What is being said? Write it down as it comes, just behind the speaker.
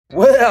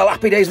Well,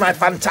 happy days, my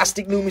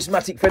fantastic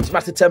numismatic friends.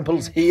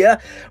 MasterTemple's here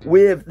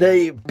with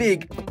the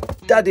Big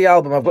Daddy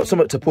album. I've got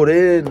something to put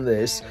in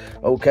this,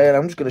 okay, and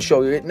I'm just going to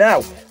show you it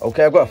now.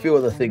 Okay, I've got a few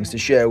other things to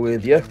share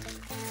with you.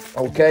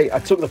 Okay, I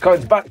took the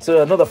coins back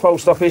to another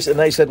post office and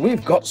they said,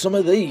 we've got some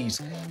of these.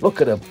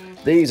 Look at them.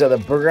 These are the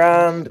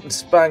brand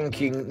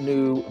spanking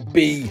new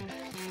B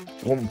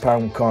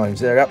 £1 coins.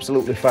 They're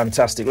absolutely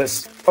fantastic.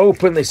 Let's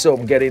open this up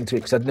and get into it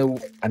because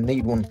I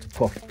need one to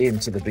pop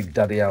into the Big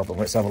Daddy album.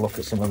 Let's have a look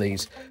at some of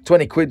these.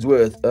 20 quid's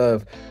worth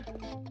of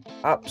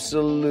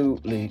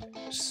absolutely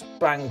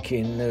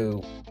spanking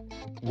new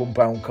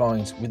 £1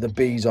 coins with the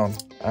B's on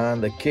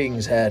and the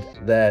King's head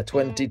there.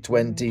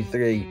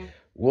 2023.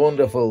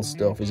 Wonderful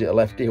stuff. Is it a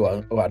lefty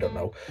one? Oh, I don't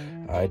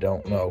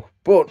know.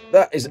 But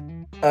that is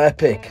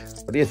epic.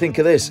 What do you think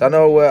of this? I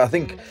know, I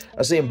think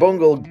I see in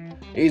Bungle,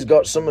 he's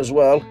got some as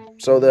well.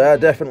 So they are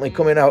definitely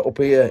coming out up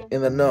here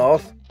in the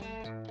north.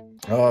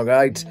 All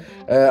right.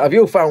 Have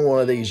you found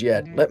one of these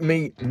yet? Let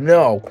me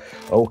know.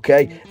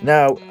 Okay.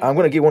 Now, I'm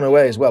going to give one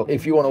away as well.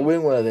 If you want to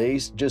win one of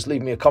these, just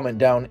leave me a comment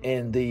down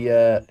in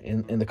the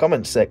in the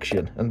comments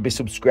section and be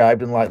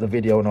subscribed and like the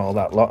video and all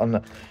that lot. And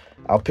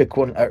I'll pick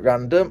one at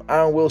random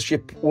and we'll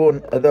ship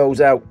one of those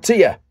out to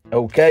you.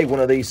 Okay. One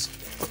of these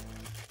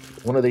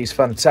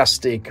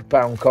fantastic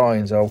pound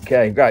coins.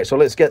 Okay. Right. So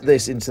let's get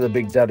this into the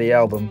Big Daddy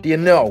album. Do you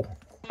know?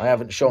 I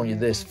haven't shown you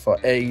this for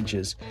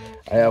ages.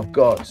 I have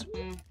got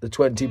the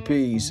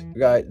 20p's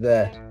right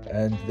there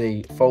and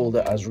the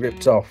folder has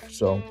ripped off,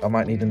 so I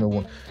might need a new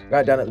one.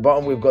 Right down at the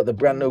bottom we've got the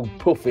brand new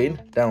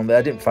puffin down there.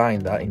 I didn't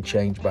find that in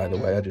change, by the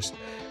way. I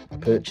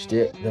purchased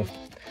it. The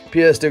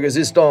pièce de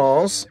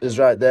résistance is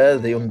right there.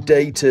 The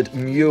undated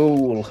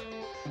mule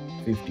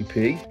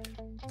 50p.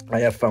 I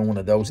have found one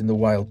of those in the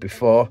wild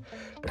before,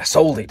 but I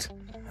sold it.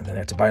 And then I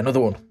had to buy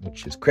another one,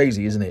 which is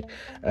crazy, isn't it?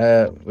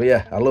 But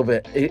yeah, I love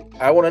it.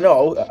 I want to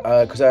know,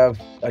 because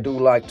I do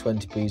like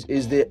 20p's.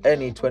 Is there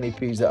any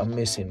 20p's that I'm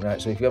missing,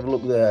 right? So if you have a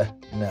look there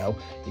now,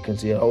 you can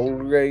see a whole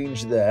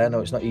range there.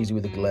 No, it's not easy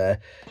with the glare.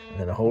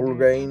 And then a whole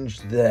range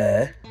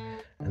there.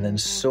 And then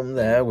some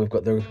there. We've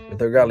got the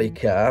rally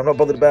car. I'm not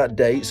bothered about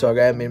dates or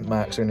air mint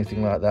marks or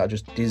anything like that.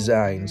 Just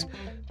designs.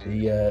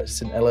 The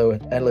St.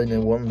 Helena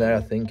one there,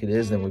 I think it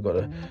is. Then we've got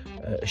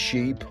a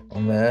sheep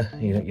on there,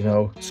 you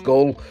know,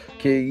 skull,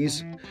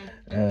 keys,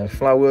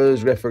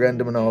 flowers,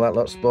 referendum and all that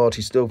lot,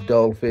 sporty stuff,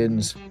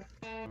 dolphins,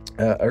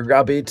 a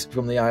rabbit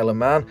from the Isle of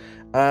Man,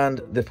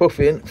 and the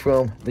puffin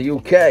from the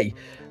UK.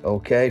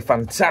 Okay,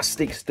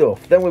 fantastic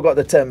stuff. Then we've got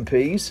the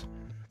 10p's.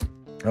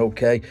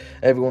 Okay,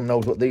 everyone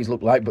knows what these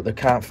look like, but they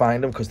can't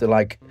find them because they're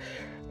like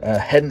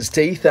hen's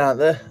teeth, aren't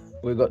they?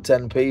 We've got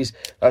 10p's.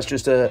 That's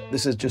just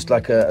this is just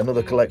like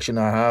another collection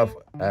I have,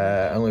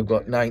 and we've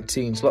got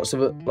 19s, lots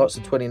of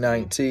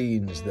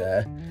 2019s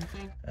there.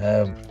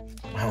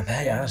 Wow,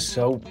 they are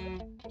so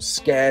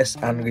scarce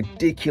and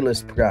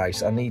ridiculous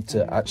price. I need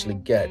to actually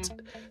get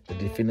the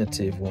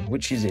definitive one.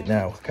 Which is it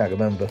now? I can't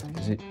remember.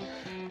 Is it?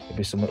 It'll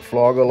be something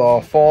floral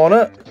or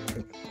fauna,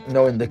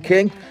 knowing the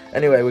king.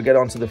 Anyway, we get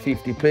on to the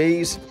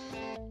 50p's.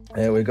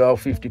 There we go,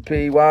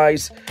 50p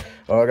wise.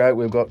 All right,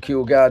 we've got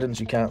Kew Gardens.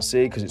 You can't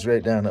see because it's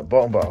right down at the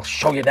bottom, but I'll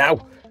show you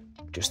now.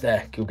 Just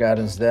there, Kew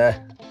Gardens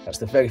there. That's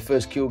the very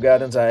first Kew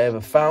Gardens I ever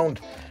found,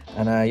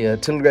 and I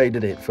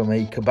till-rated it from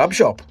a kebab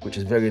shop, which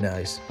is very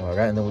nice. All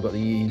right, and then we've got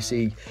the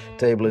EEC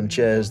table and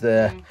chairs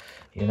there,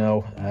 you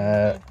know.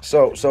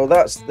 So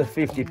that's the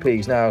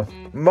 50p's. Now,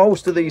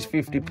 most of these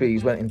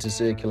 50p's went into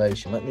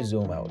circulation. Let me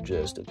zoom out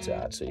just a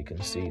tad so you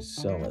can see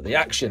some of the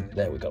action.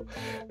 There we go.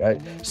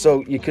 Right,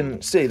 so you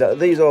can see that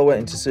these all went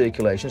into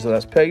circulation. So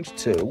that's page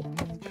 2,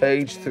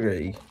 page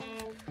 3,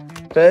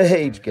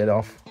 page, get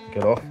off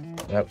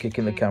without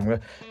kicking the camera,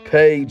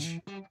 page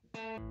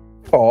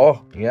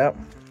 4, yeah.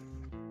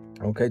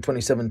 Okay,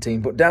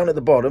 2017. But down at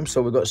the bottom,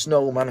 so we've got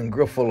Snowman and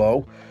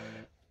Gruffalo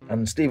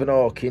and Stephen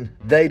Hawking.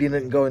 They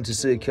didn't go into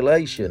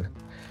circulation.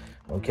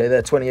 Okay,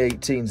 they're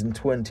 2018s and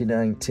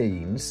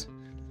 2019s.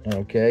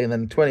 Okay, and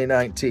then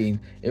 2019,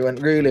 it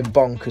went really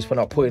bonkers for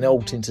not putting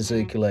out into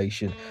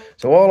circulation.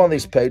 So all on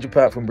this page,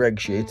 apart from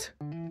Brexit,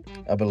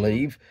 I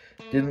believe,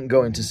 didn't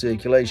go into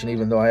circulation,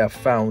 even though I have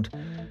found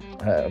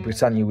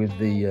Britannia with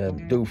the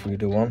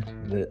Doofreader one.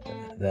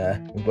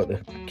 There, we've got the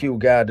Kew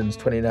Gardens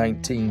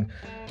 2019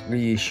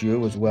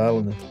 reissue as well,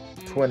 and the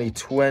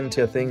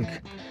 2020, I think,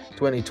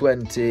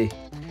 2020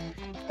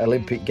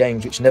 Olympic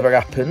Games, which never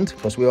happened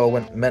because we all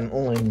went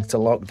mental into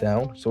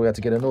lockdown, so we had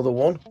to get another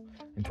one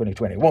in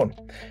 2021.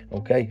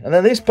 Okay, and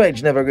then this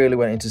page never really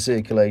went into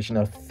circulation.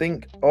 I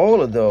think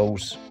all of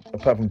those,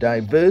 apart from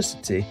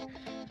Diversity,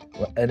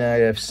 were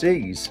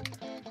NIFCs.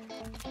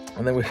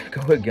 And then we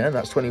go again,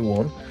 that's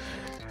 21.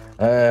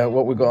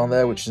 What we got on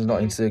there, which is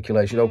not in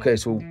circulation. Okay,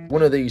 so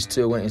one of these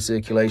two went in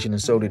circulation,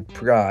 and so did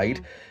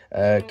Pride.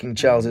 King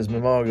Charles's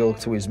memorial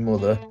to his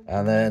mother,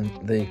 and then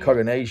the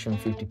coronation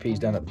 50p's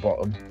down at the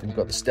bottom. We've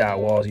got the Star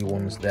Warsy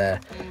ones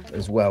there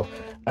as well,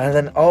 and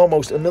then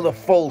almost another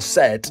full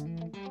set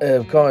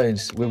of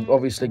coins. We've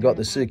obviously got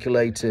the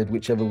circulated,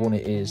 whichever one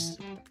it is,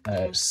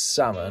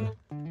 salmon,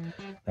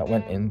 that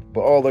went in,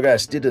 but all the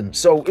rest didn't.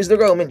 So is the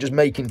Royal Mint just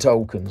making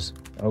tokens?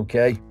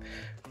 Okay,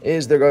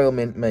 is the Royal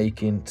Mint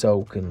making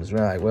tokens?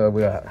 Right, where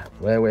we at?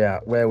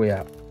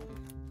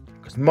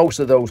 Because most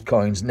of those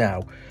coins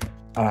now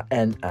are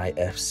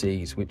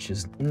NIFCs, which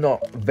is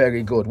not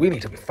very good. We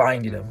need to be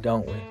finding them,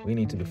 don't we? We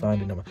need to be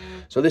finding them.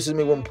 So this is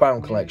my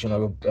 £1 collection,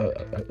 or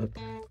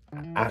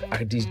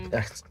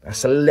a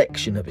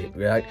selection of it,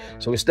 right?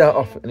 So we start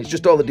off, and it's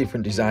just all the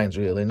different designs,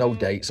 really, no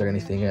dates or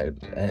anything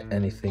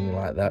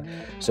like that.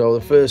 So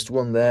the first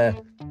one there,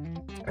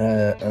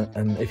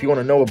 and if you want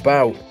to know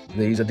about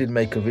these, I did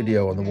make a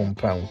video on the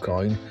 £1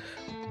 coin.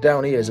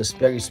 Down here is a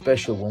very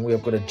special one. We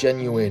have got a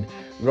genuine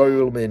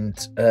Royal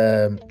Mint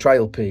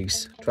trial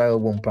piece, trial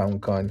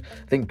 £1 coin.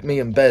 I think me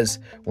and Bez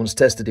once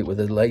tested it with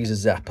a laser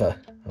zapper.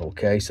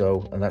 Okay,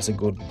 so, and that's a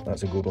good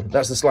one.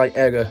 That's the slight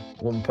error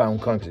 £1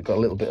 coin, because it's got a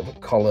little bit of a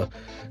collar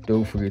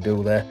do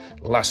there.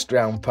 Last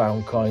round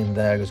 £1 coin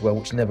there as well,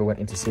 which never went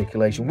into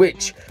circulation,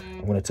 which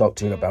I'm going to talk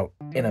to you about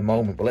in a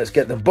moment. But let's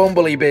get the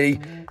bumblebee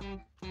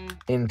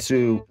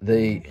into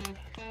the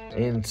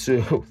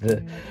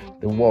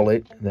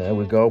wallet. There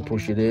we go.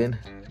 Push it in,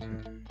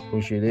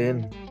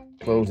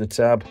 close the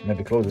tab,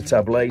 maybe close the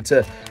tab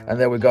later, and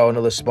there we go,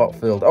 another spot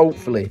filled.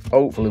 Hopefully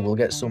we'll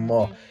get some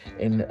more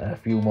in a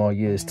few more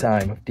years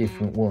time of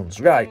different ones.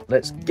 Right,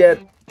 let's get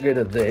rid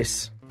of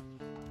this.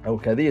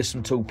 Okay, there's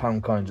some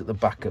 £2 coins at the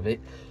back of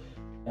it.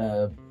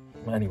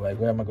 Anyway,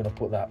 where am I going to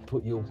put that?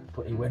 Put you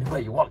anywhere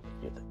you want.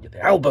 You're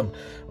the album.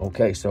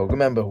 Okay, so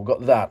remember, we've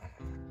got that.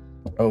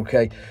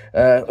 Okay,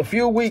 a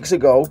few weeks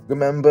ago,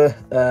 remember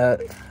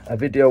a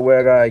video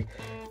where I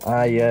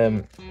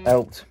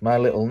helped my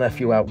little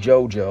nephew out,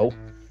 Jojo.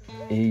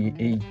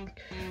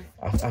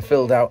 I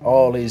filled out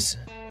all his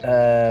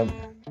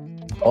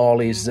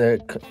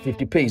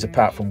 50p's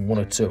apart from one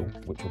or two,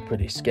 which were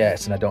pretty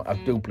scarce, and I don't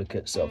have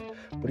duplicates of.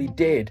 But he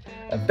did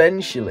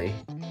eventually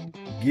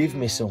give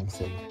me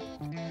something.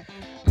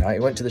 Right, he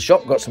went to the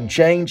shop, got some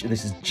change.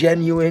 This is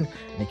genuine.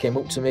 And he came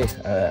up to me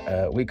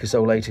a week or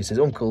so later. He says,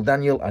 "Uncle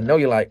Daniel, I know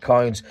you like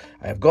coins.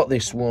 I have got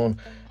this one.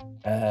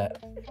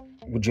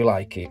 Would you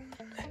like it?"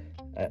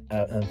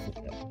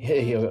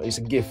 Here, it's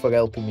a gift for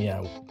helping me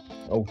out.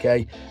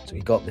 Okay, so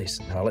he got this.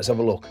 Now let's have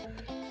a look.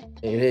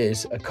 It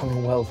is a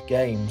Commonwealth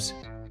Games.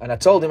 And I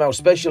told him how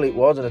special it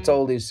was, and I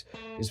told his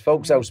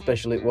folks how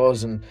special it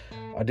was, and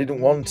I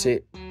didn't want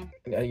it.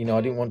 You know,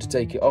 I didn't want to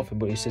take it off him,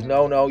 but he says,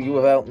 no, you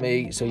have helped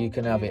me, so you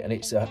can have it. And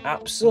it's an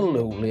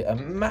absolutely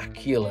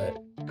immaculate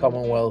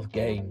Commonwealth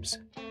Games.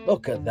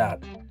 Look at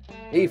that.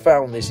 He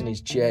found this in his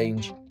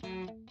change,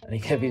 and he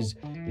gave his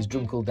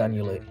Drunkle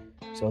Daniel it.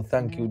 So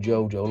thank you,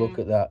 Jojo. Look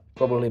at that.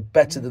 Probably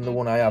better than the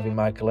one I have in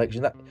my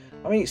collection.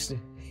 I mean,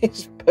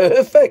 it's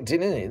perfect,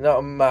 isn't it? Not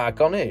a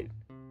mark on it.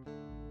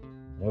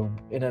 You know,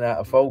 in and out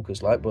of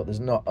focus, like, but there's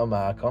not a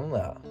mark on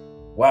that.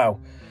 Wow.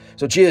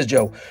 So cheers,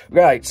 Joe.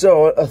 Right,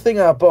 so a thing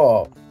I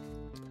bought,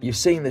 you've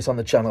seen this on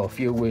the channel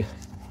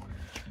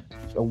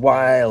a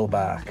while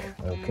back,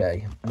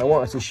 okay? And I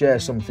wanted to share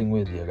something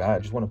with you, right? I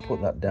just want to put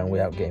that down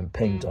without getting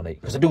paint on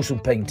it, because I do some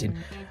painting.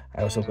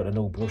 I also got a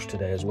new brush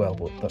today as well,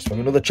 but that's for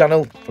another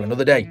channel, for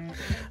another day,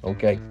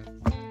 okay?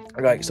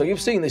 Right, so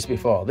you've seen this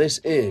before. This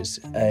is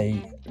a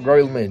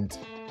Royal Mint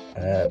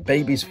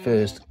Baby's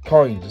First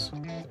Coins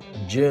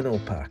journal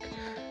pack.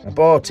 I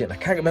bought it, and I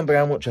can't remember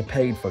how much I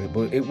paid for it,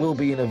 but it will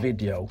be in a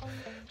video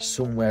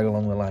somewhere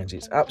along the lines.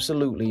 It's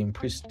absolutely in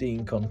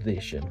pristine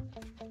condition.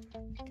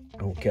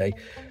 Okay,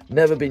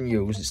 never been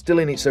used. It's still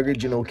in its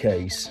original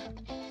case.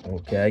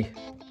 Okay,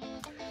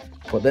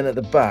 but then at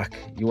the back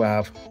you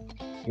have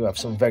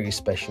some very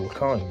special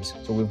coins.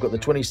 So we've got the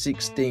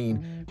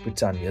 2016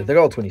 Britannia. They're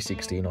all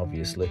 2016,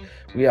 obviously.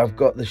 We have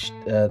got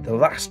the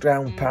last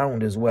round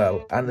pound as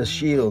well, and the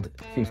Shield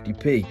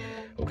 50p.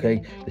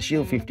 Okay, the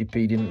Shield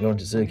 50p didn't go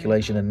into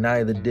circulation, and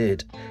neither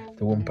did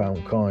the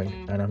 £1 coin.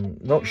 And I'm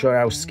not sure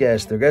how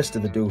scarce the rest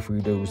of the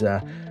do-for-doos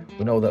are.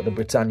 We know that the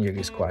Britannia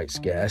is quite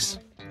scarce.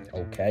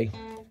 Okay,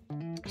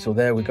 so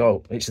there we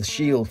go. It's the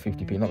Shield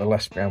 50p, not the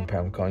last round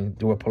pound coin.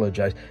 Do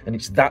apologise. And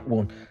it's that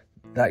one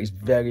that is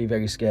very,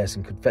 very scarce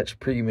and could fetch a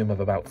premium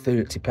of about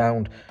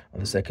 £30 on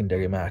the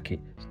secondary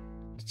market.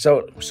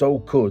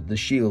 So could the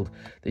Shield.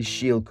 This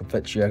Shield could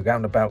fetch you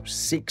around about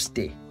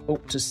 60.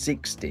 Up to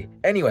 60.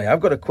 Anyway, I've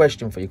got a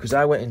question for you, because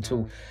I went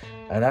into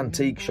an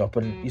antique shop,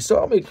 and you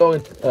saw me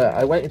going.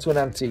 I went into an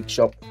antique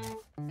shop,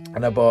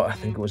 and I bought, I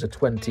think it was a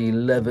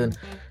 2011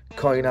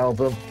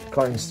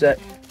 coin set.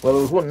 Well,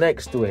 there was one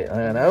next to it,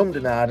 and I hummed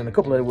and hard, and a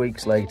couple of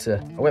weeks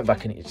later, I went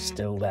back, and it's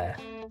still there.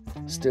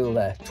 Still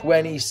there.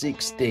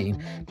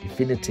 2016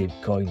 definitive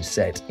coin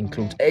set.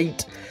 Includes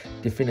 8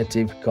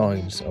 definitive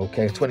coins.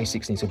 Okay,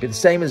 2016. So it'll be the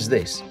same as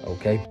this.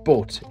 Okay,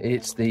 but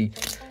it's the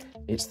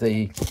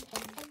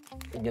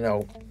you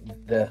know,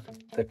 the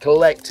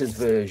collector's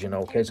version.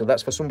 Okay, so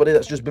that's for somebody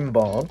that's just been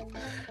born.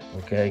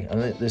 Okay,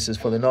 and this is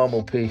for the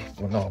normal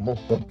people,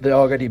 the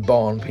already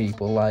born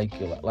people like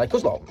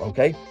us lot.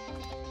 Okay,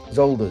 as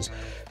olders.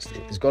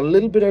 It's got a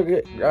little bit of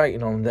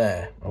writing on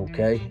there.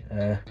 Okay,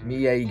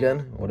 Meagan,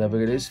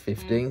 whatever it is,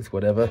 15th,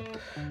 whatever.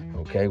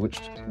 Okay,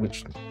 which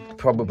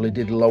probably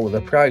did lower the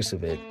price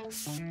of it.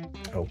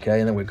 Okay,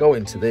 and then we go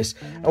into this,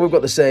 and we've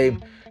got the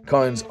same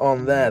coins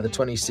on there, the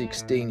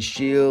 2016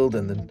 Shield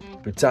and the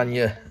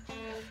Britannia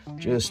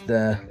just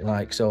there,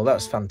 like so.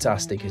 That's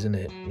fantastic, isn't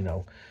it? You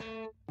know,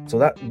 so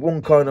that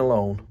one coin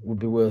alone would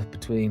be worth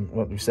between,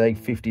 what do we say,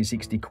 50,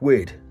 60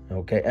 quid.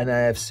 Okay,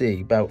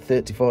 NIFC, about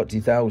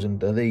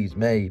 30,000-40,000 of these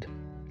made.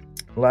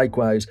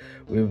 Likewise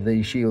with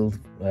the Shield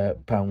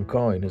pound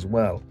coin as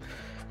well.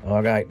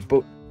 All right,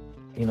 but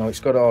you know, it's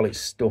got all its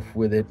stuff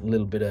with it, a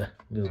little bit of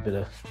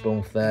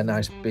both there,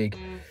 nice big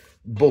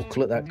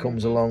booklet that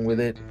comes along with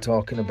it,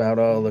 talking about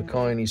all the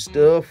coiny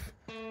stuff.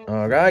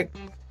 All right,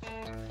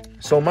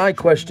 so my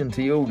question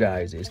to you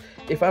guys is,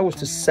 if I was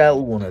to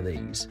sell one of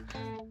these,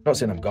 not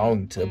saying I'm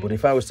going to, but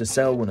if I was to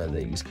sell one of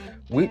these,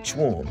 which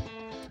one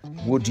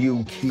would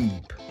you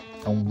keep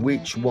and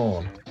which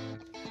one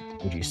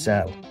would you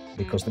sell?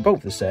 Because they're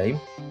both the same.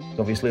 There's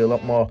obviously a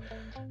lot more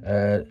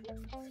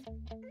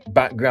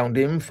background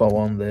info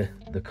on the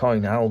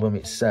coin album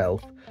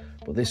itself,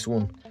 but this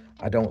one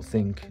I don't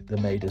think they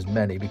made as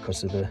many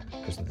because of the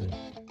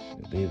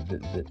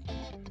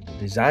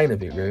design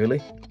of it,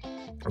 really.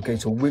 Okay,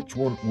 so which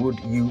one would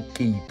you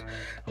keep?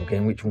 Okay,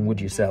 and which one would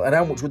you sell? And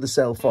how much would they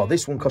sell for?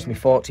 This one cost me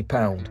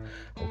 £40.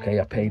 Okay,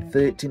 I paid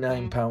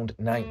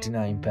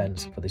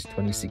 £39.99 for this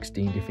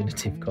 2016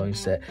 definitive coin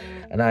set,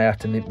 and I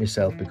had to nip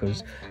myself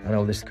because I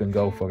know this can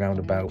go for around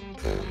about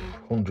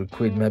 100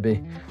 quid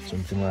maybe,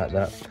 something like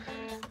that.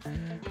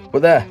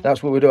 But there,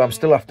 that's what we do. I'm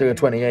still after a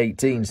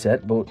 2018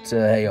 set, but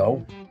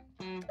hey-oh.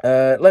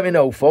 Let me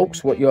know,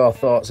 folks, what your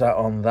thoughts are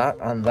on that,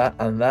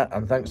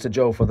 and thanks to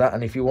Joe for that.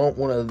 And if you want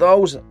one of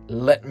those,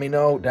 let me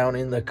know down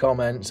in the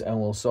comments, and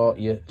we'll sort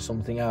you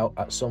something out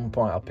at some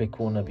point. I'll pick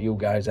one of you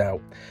guys out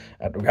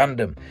at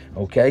random.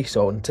 Okay,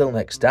 so until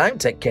next time,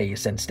 take care of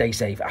yourself, stay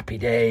safe, happy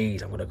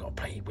days. I'm going to go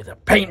play with a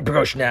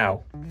paintbrush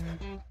now.